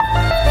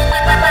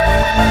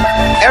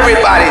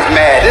Everybody's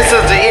mad. This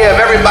is the year of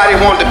everybody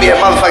wanting to be a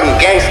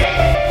motherfucking gangster.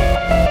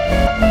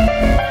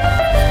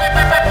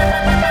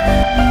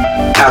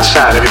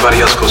 Outside,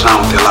 everybody else goes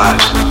on with their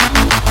lives.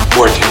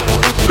 Working,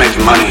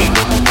 making money,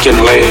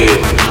 getting laid,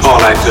 all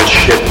that good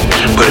shit.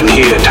 But in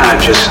here, time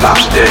just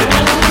stops dead.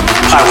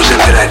 I was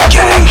into that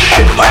gang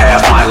shit for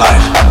half my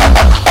life.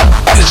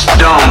 It's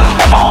dumb,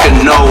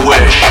 fucking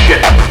nowhere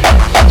shit.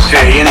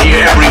 Hey, in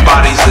here,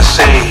 everybody's the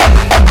same.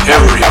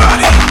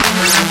 Everybody.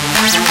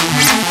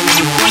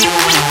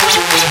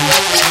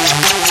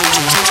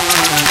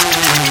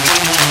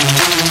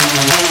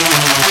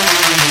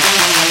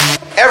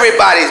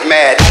 Everybody's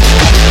mad.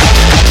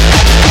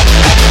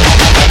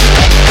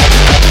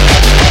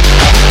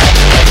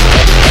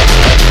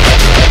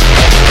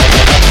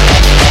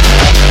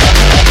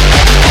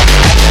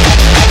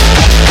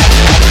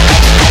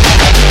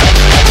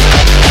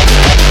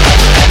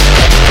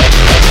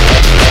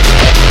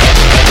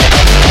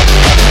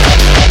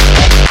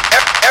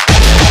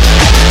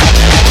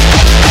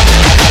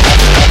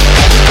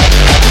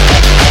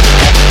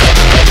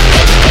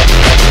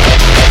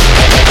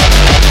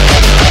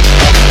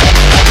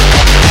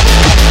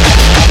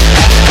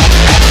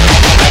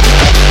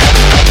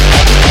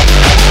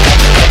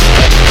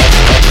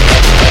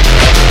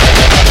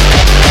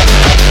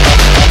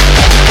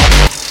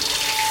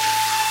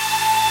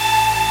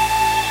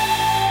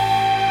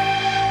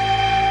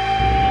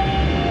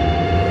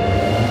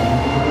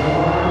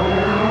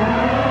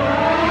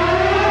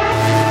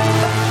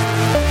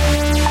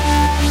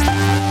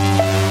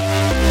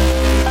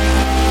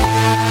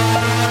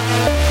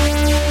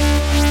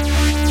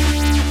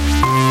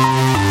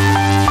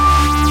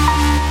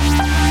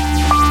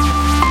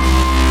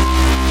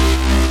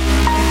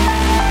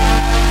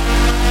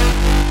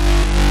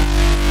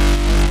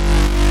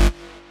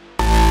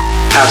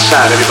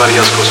 Outside, everybody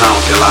else goes on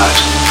with their lives.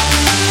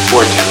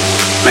 Working,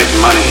 making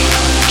money,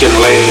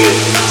 getting laid,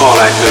 all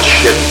that good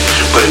shit.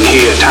 But in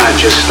here, time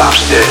just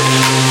stops dead.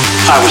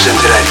 I was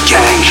into that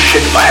gang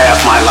shit for half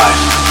my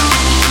life.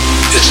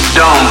 It's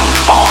dumb,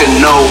 fucking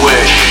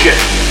nowhere shit.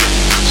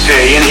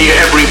 Hey, in here,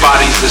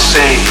 everybody's the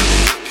same.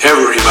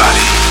 Everybody.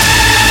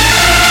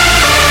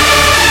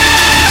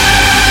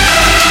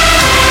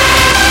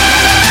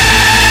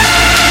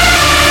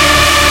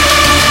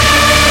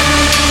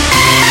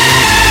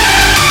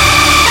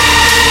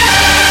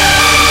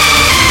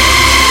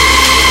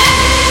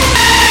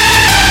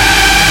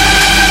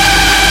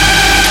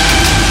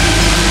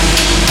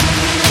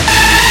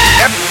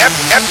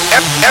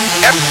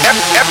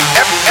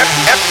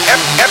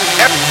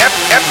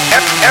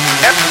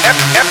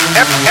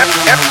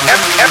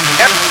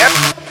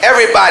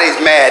 Everybody's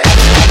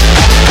mad.